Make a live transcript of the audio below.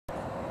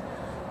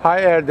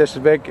Hi Ed, this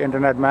is Vic,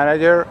 Internet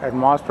Manager at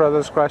Moss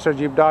Brothers Chrysler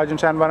Jeep Dodge in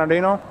San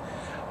Bernardino.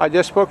 I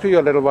just spoke to you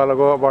a little while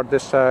ago about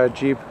this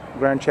Jeep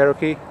Grand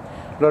Cherokee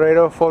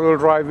Laredo 4-wheel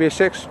drive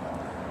V6.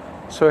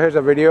 So here's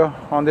a video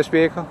on this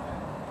vehicle.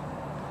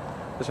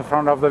 This is the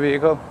front of the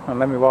vehicle, and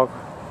let me walk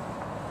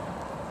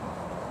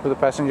to the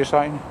passenger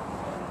side.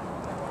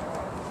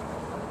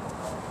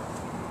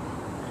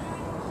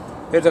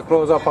 Here's a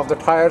close-up of the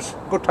tires.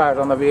 Good tires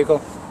on the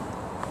vehicle.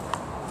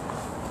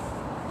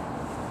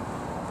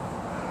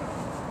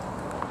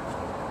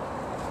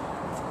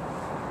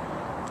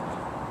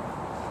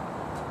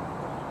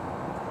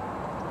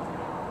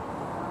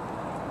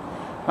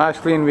 Nice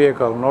clean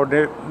vehicle,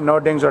 no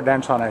dings or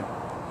dents on it.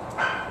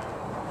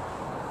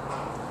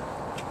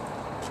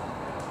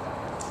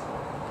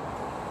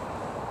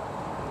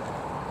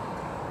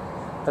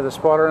 Has a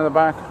spoiler in the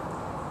back.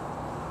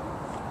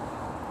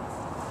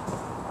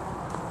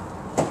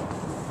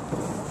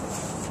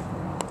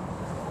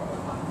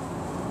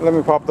 Let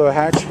me pop the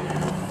hatch.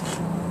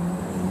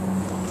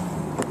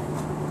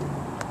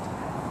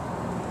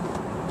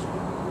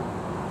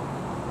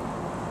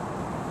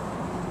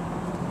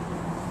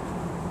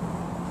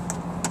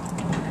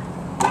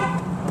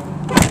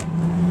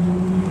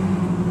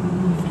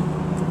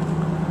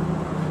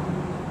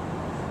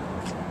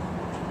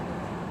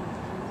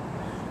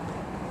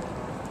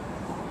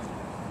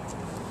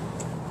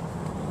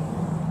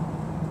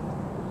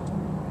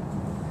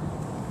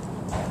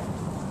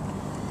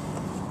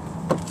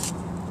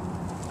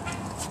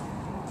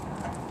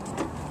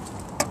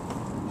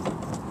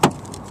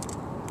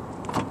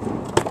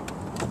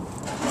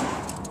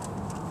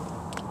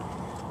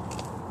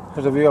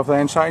 Here's a view of the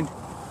inside.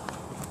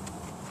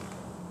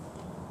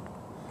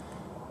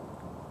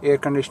 Air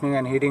conditioning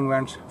and heating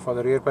vents for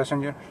the rear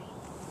passenger.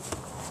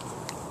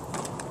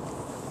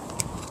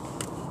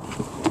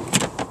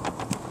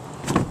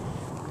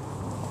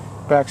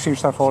 Back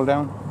seats are fold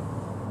down.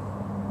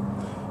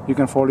 You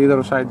can fold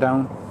either side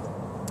down.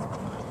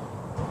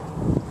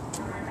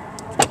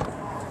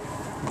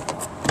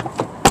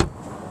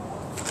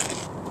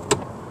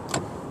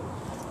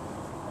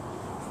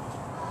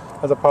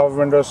 Has the power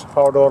windows,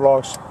 power door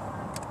locks,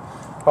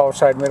 power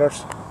side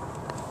mirrors,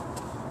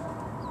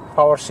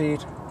 power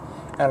seat,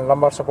 and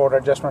lumbar support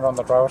adjustment on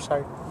the driver's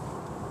side.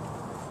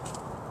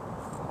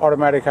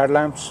 Automatic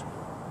headlamps.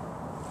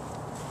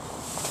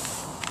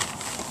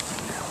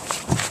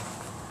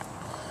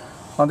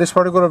 On this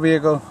particular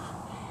vehicle,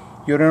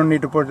 you don't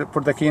need to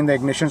put the key in the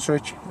ignition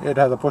switch. It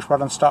has a push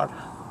button start.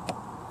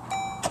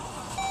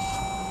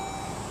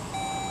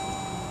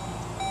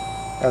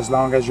 As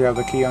long as you have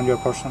the key on your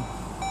person.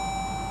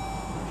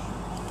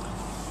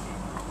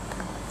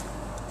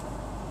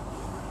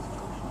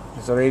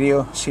 There's a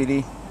radio,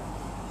 CD,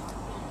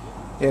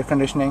 air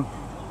conditioning,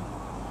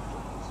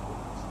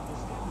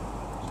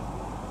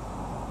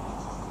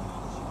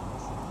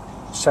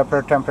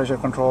 separate temperature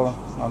control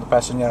on the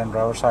passenger and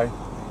driver side,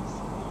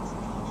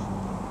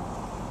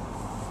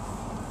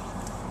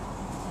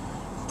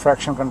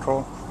 traction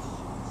control.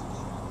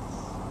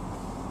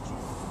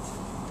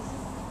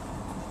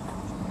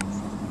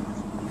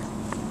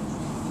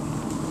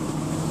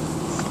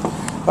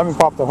 Let me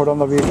pop the hood on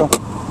the vehicle.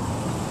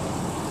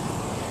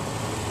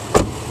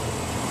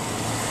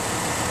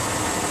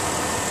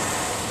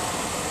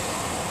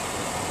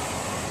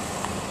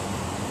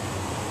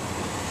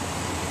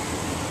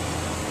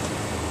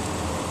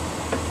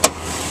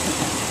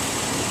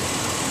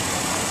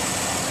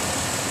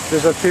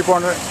 This is a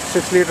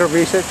 3.6 liter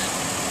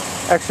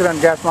V6,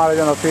 excellent gas mileage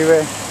on the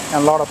freeway and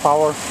a lot of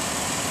power.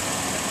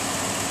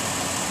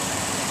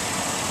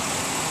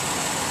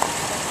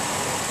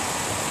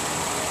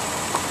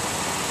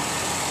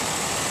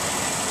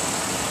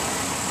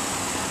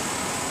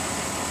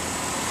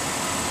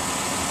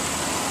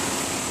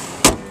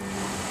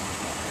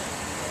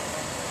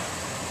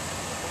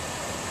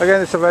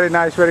 Again, it's a very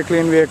nice, very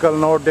clean vehicle,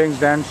 no dings,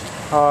 dents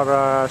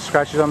or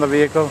scratches on the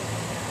vehicle.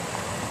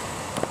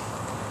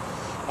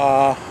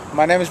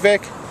 My name is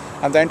Vic.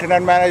 I'm the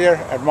Internet Manager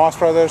at Moss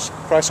Brothers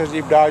Chrysler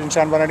Jeep Dodge in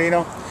San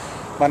Bernardino.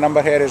 My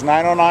number here is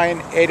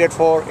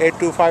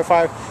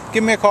 909-884-8255.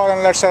 Give me a call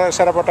and let's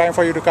set up a time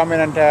for you to come in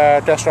and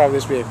test drive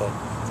this vehicle.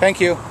 Thank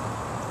you.